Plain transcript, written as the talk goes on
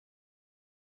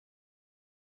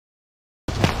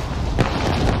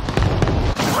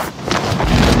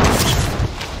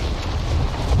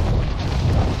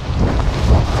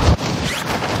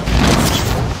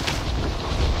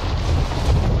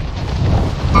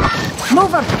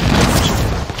Mover!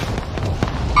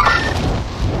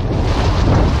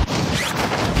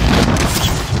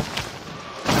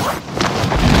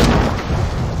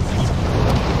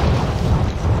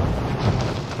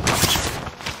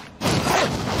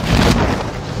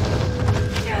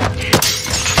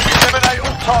 Eliminate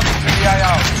all targets in the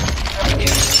AO.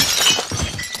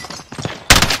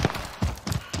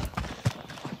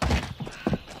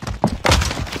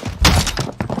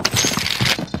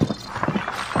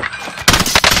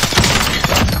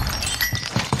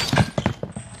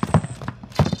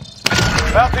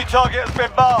 Bounty target has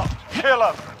been marked. Kill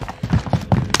him.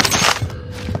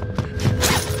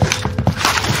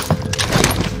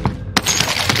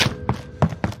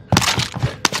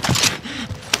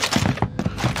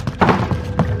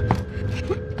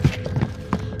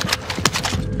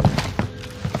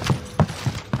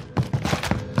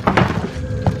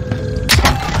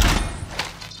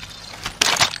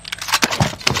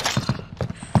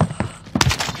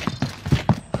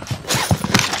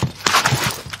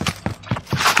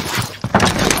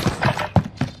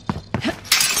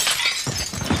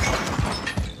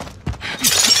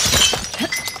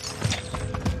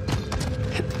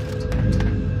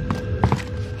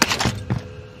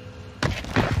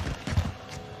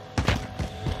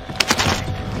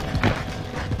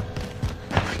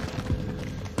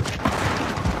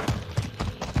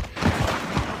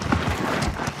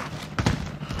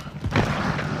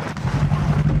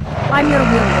 I'm your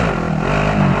wheel.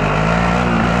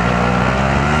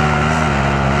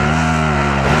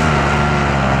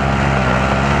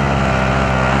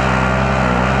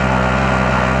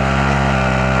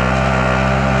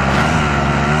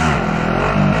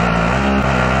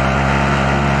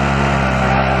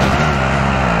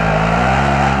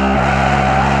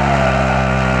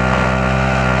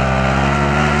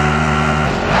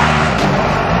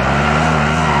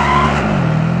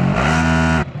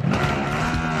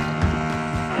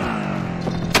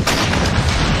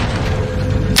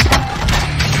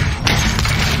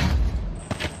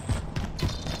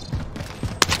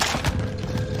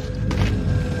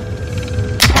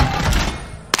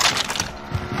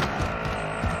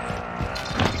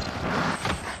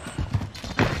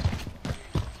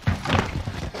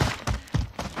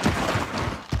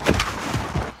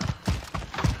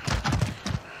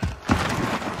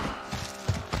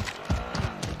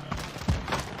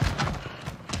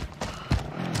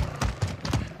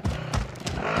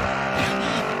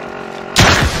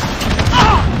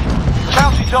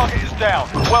 Target is down.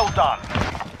 Well done.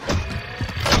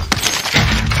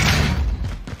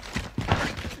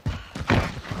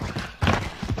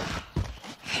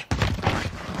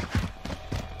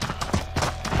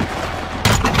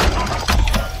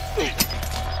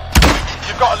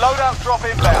 You've got a loadout drop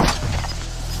inbound.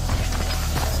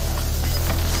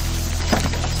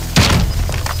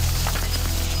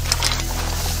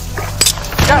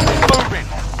 Gas is moving.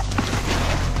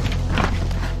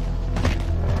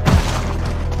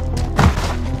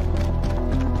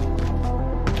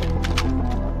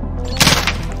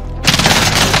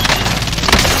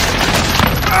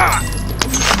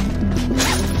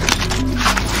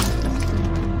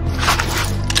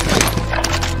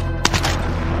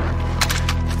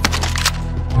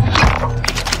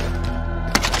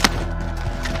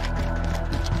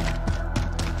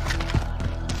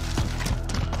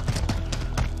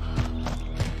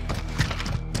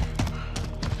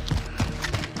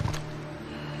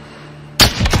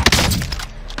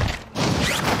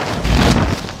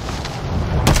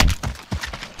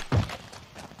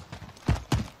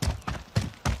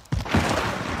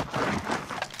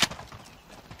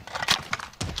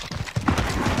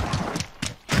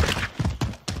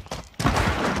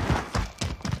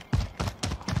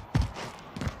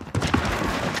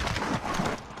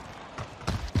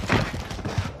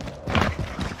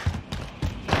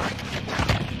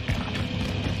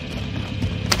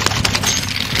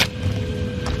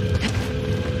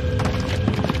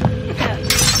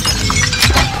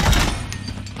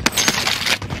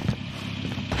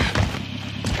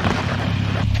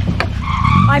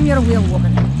 I'm your wheel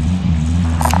woman.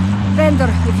 Vendor,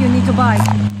 if you need to buy.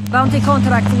 Bounty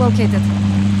contract located.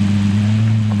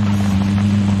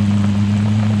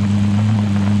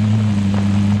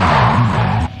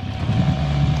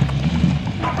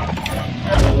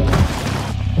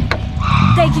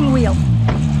 Taking wheel.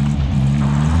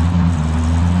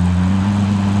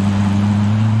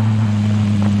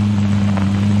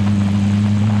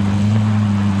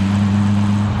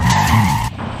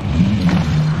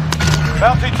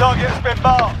 Bounty target has been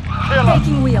marked. Kill him.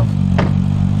 Taking wheel.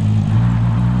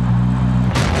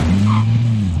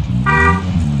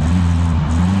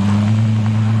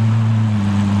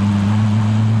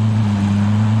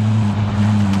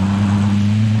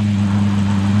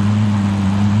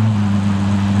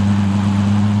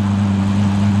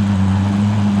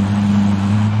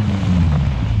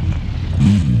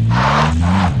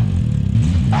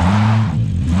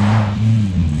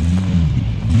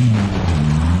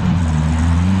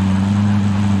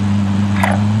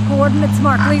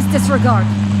 mark, please disregard.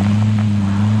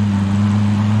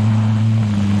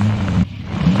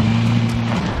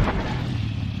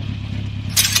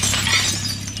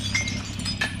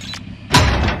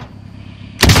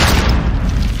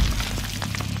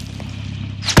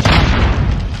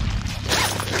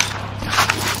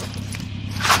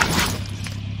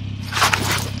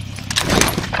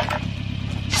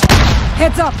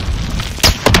 Heads up!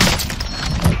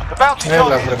 The bounty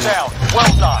target is down.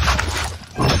 Well done.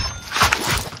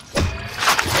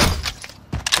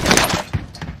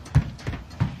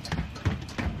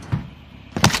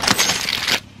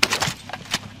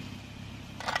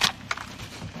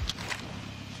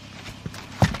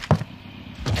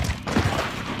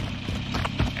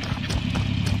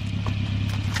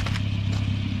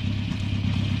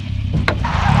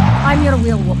 I'm your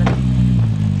wheel woman.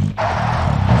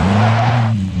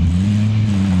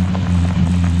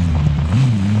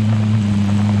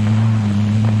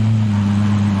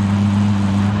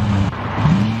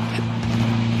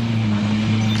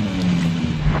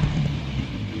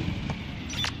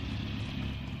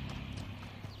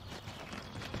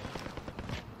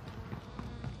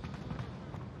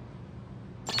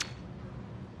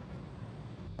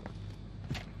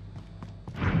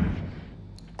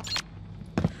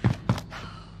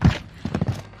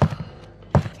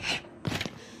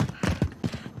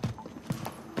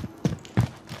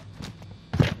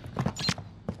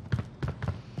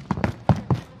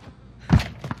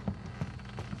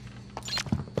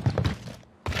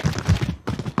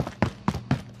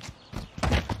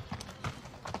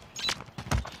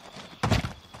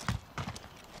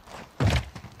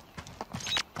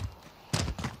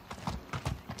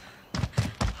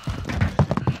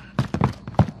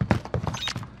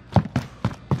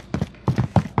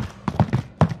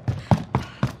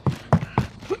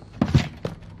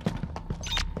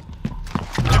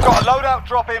 Got a loadout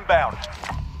drop inbound.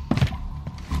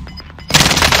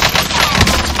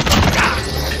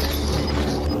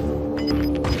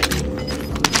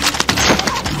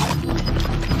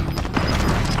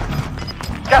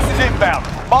 Gas is inbound.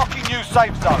 Marking new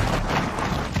safe zone.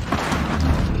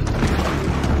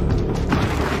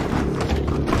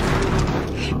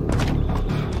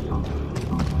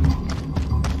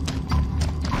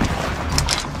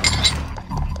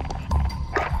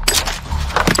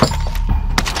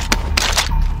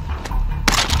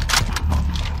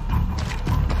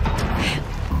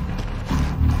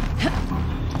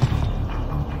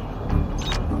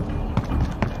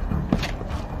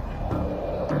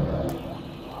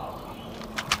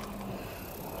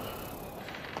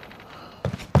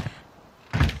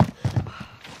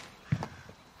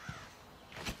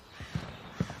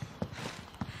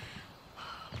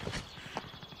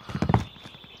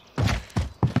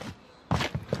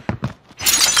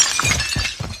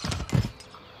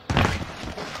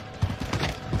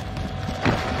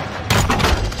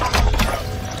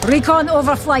 Recon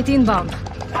overflight inbound.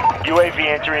 UAV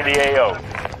entering the AO.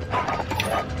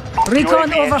 Recon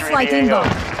UAV overflight entering the AO.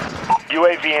 inbound.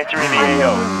 UAV entering the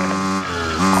AO.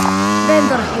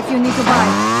 Vendor, if you need to buy.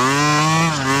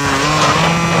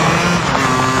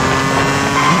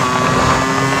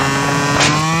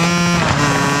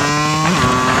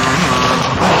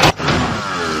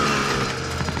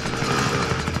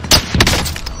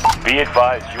 Be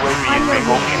advised, UAV is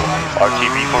bingo fuel.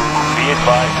 RTB for route. Be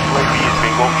advised, UAV is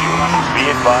bingo fuel. Be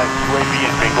advised, UAV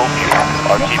is bingo fuel.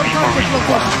 RTB for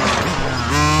resupply.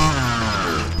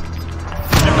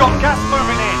 You've got gas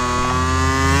moving in.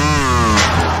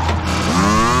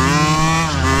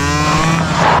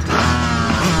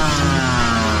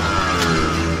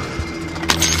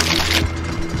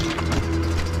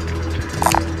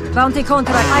 Bounty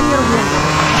contract, I'm your wheel.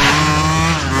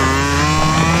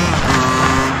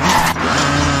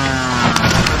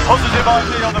 Positive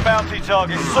ID on the bounty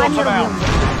target. Sort them out.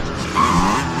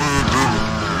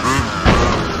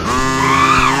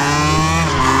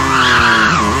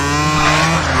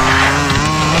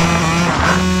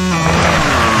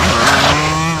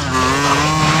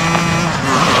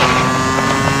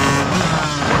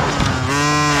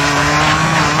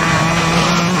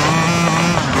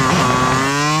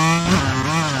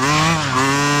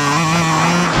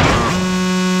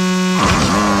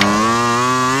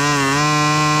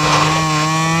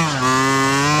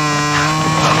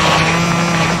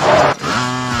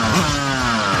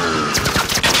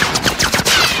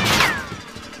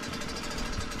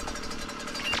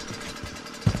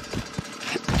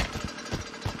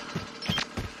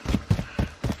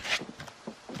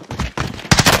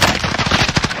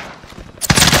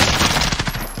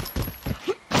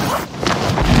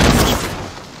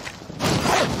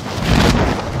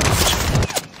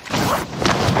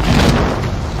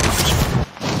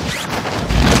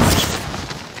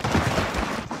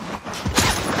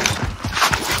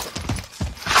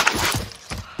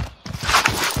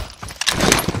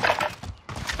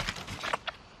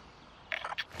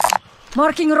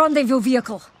 Marking rendezvous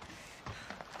vehicle.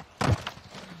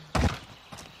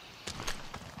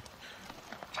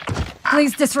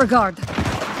 Please disregard.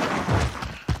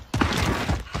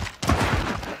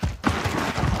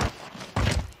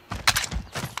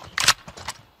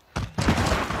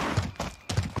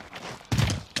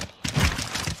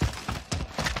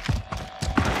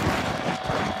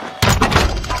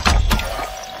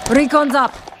 Recon's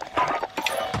up.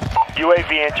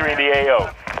 UAV entering the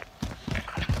AO.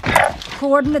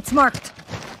 Coordinates marked.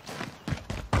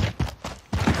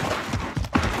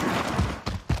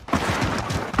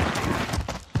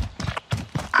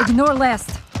 Ignore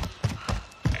last.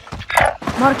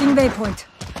 Marking waypoint.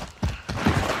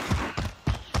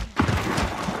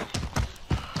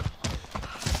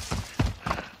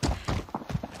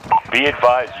 Be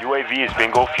advised, UAV is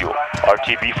bingo fuel.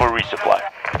 RTB for resupply.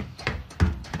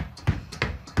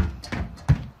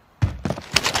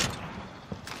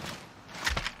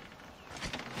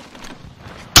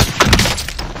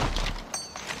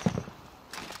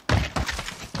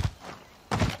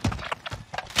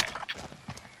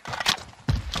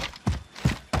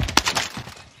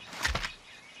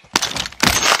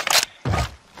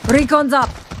 Recon's up.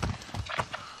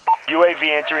 UAV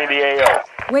entering the AO.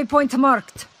 Waypoint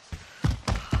marked.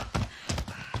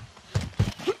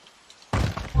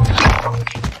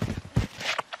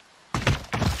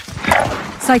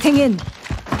 Sighting in.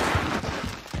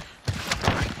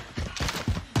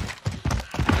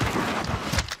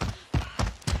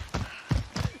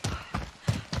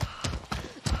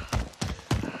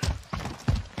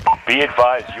 Be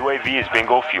advised, UAV is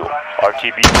bingo fuel.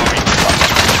 RTB for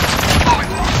resupply.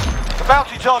 The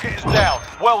bounty target is down.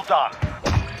 Well done.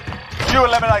 You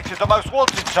eliminated the most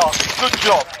wanted target. Good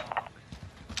job.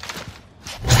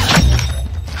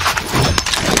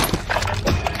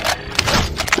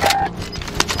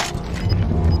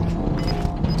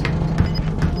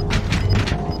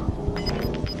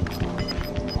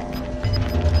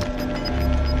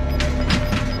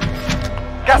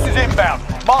 Gas is inbound.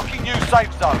 Marking new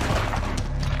safe zone.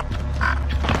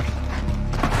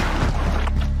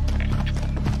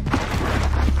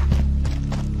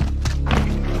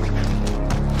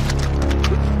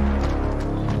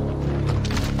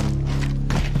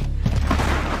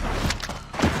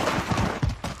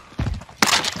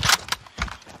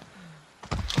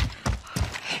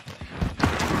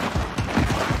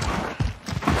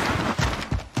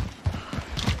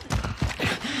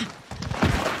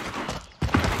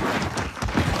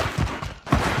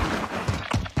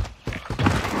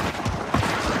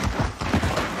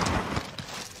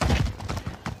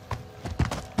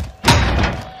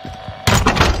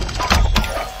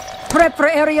 Prep for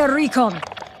area recon.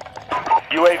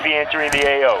 UAV entering the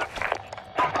AO.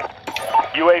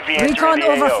 UAV entering Recon the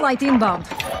AO. overflight inbound.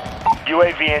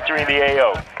 UAV entering the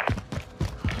AO.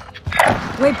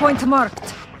 Waypoint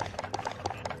marked.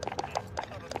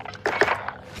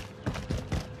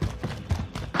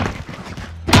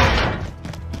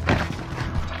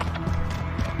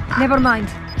 Never mind.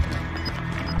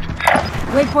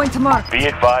 Waypoint marked. Be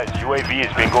advised, UAV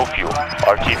is bingo fuel.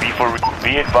 RTB for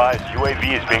be advised,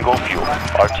 UAV is bingo fuel.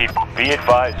 RTB. Be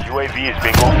advised, UAV is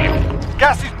bingo fuel.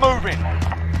 Gas is moving.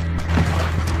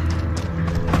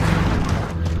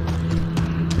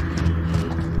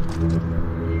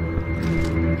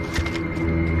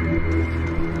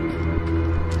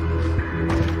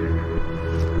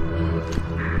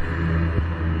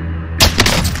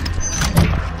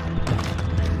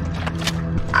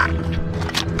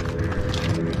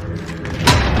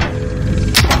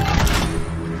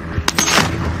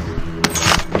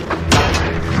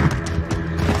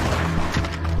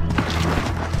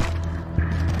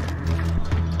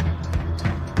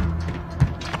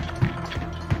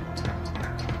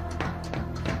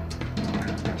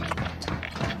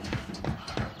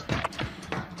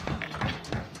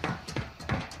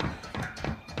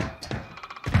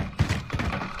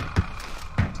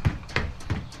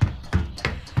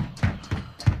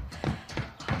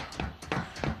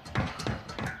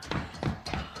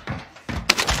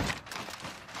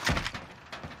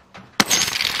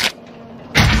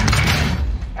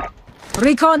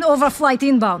 Recon overflight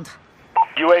inbound.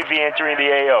 UAV entering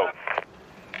the AO.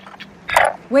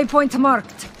 Waypoint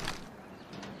marked.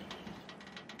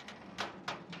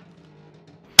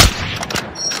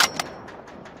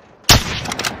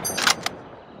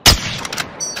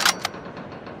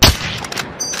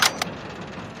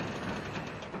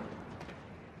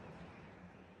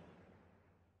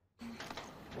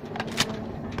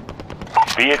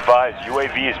 Be advised,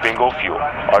 UAV is bingo fuel.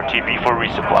 RTB for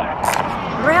resupply.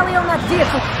 Rally on that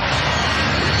vehicle.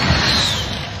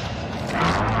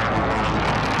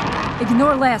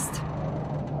 Ignore last.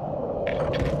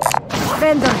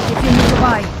 Vendor, if you need to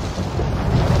buy.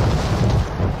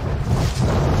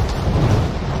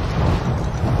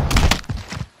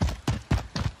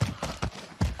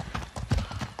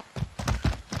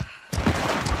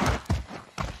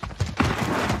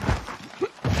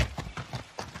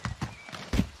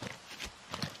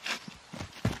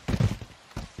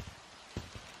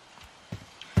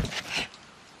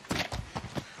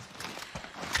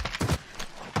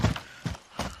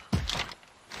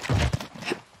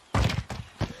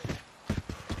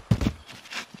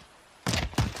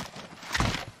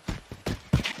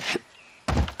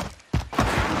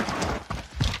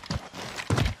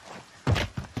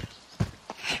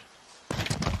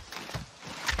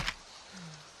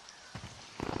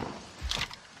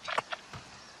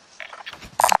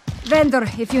 Vendor,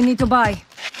 if you need to buy.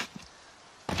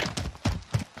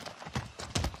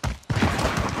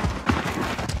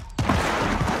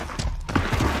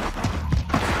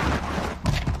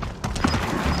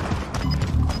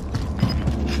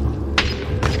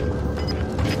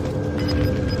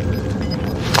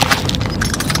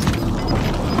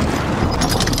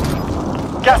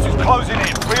 Gas is closing in.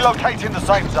 Relocating the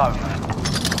safe zone.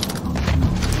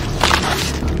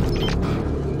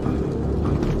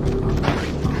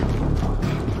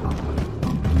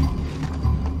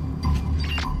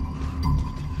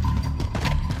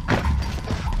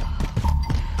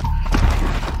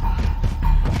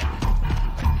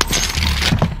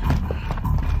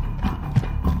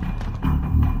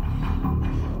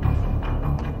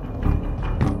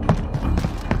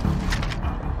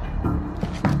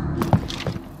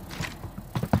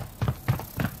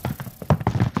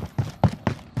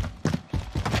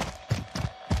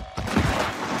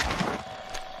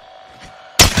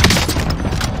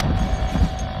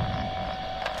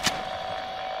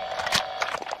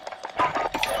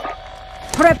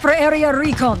 Prep for area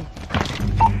recon.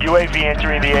 UAV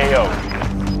entering the AO.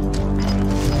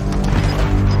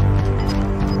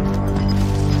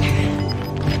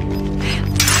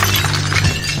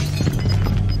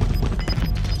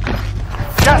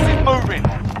 Gas is moving.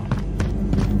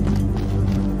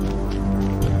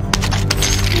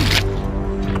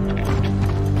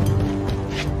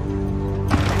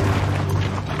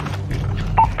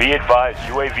 Be advised,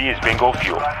 UAV is bingo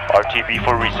fuel. RTB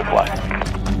for resupply.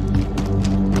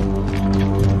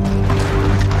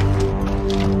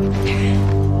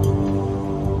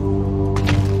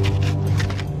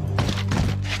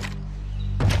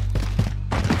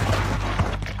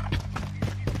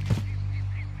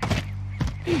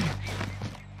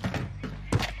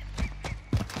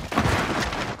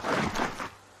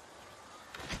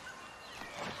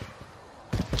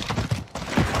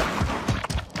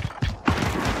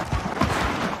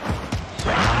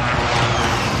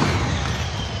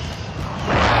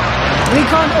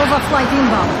 Recon overflight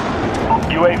inbound.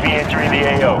 UAV entering the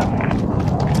AO.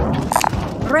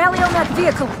 Rally on that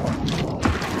vehicle.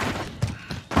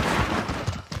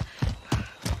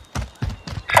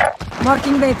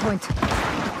 Marking waypoint.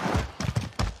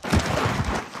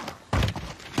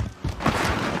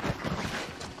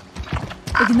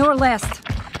 Ignore last.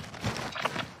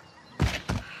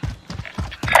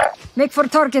 Make for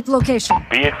target location.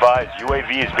 Be advised,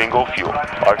 UAV is bingo fuel.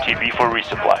 RTB for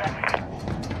resupply.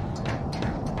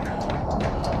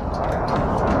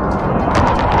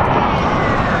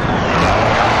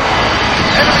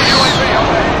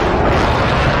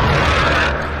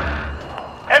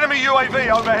 Enemy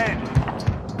UAV overhead.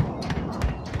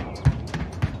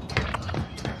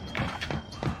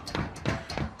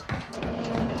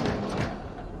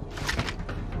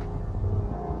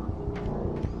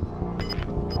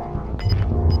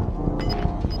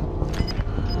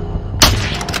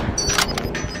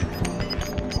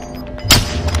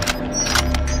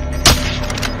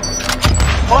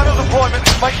 Final deployment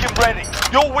is making ready.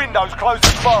 Your window's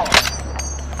closing fast.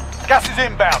 Gas is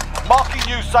inbound. Marking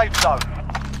new safe zone.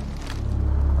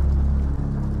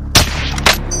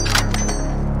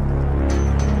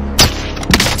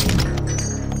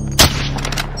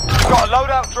 Got a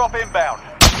loadout drop inbound.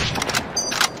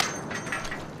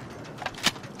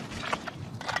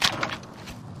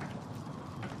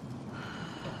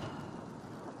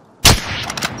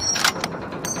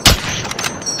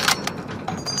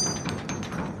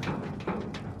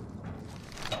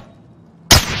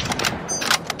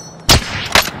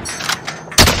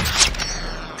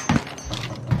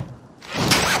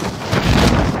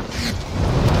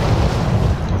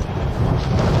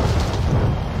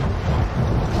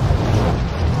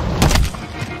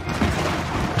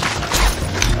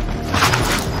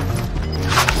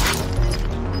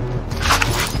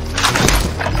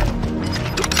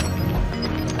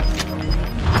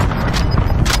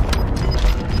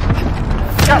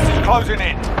 closing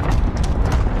in.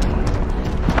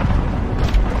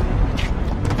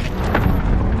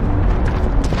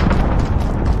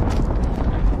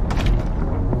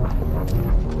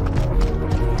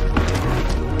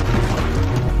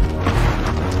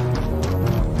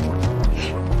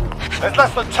 There's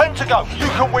less than 10 to go. You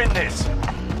can win this.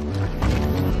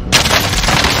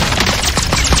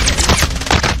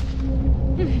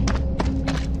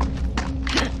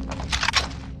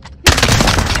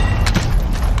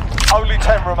 Only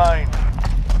 10 remain.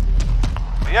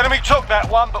 The enemy took that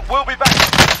one, but we'll be back.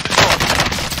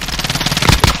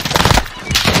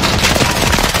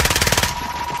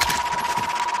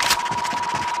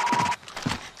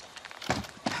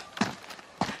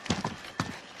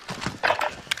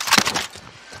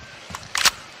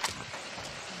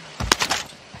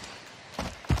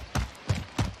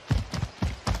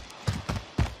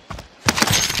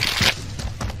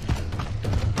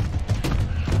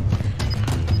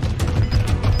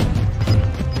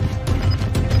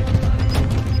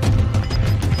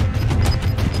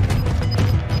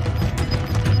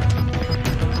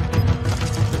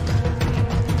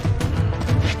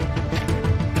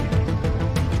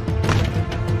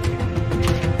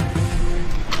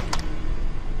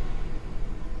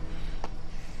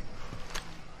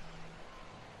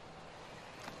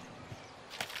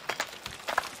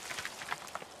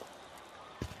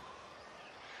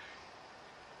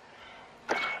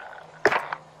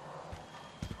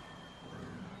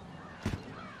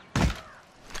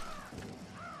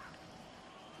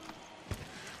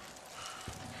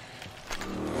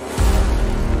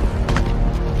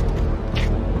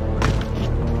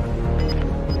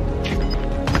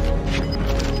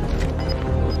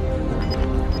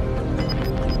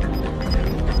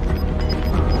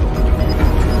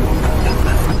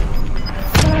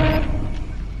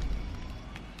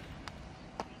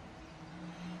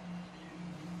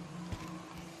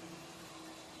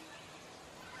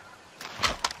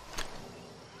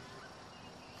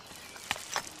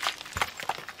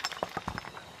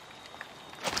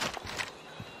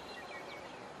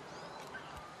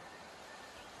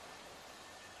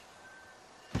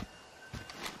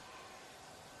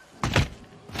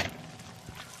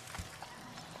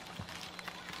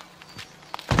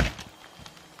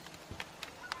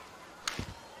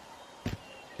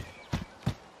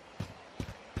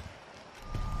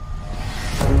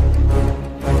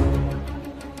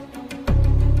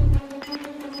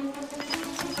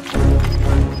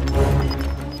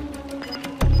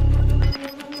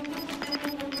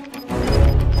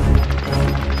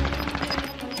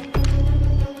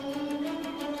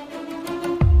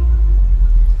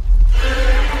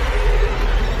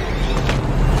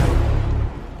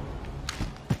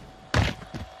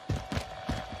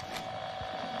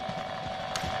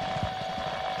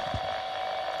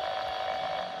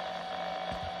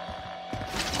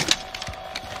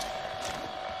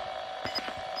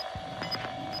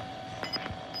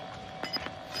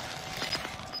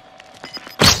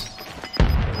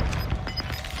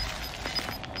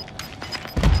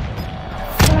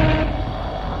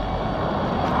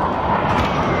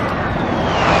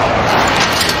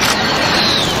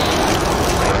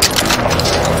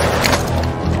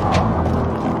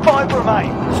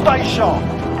 Stay sharp.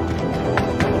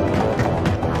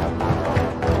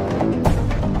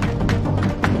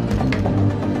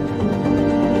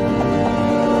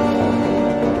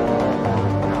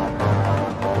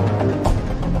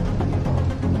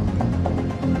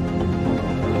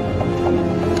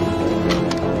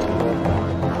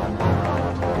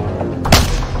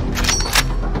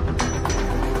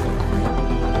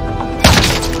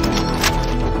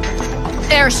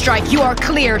 Airstrike, you are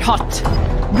cleared, Hot.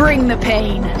 Bring the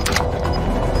pain.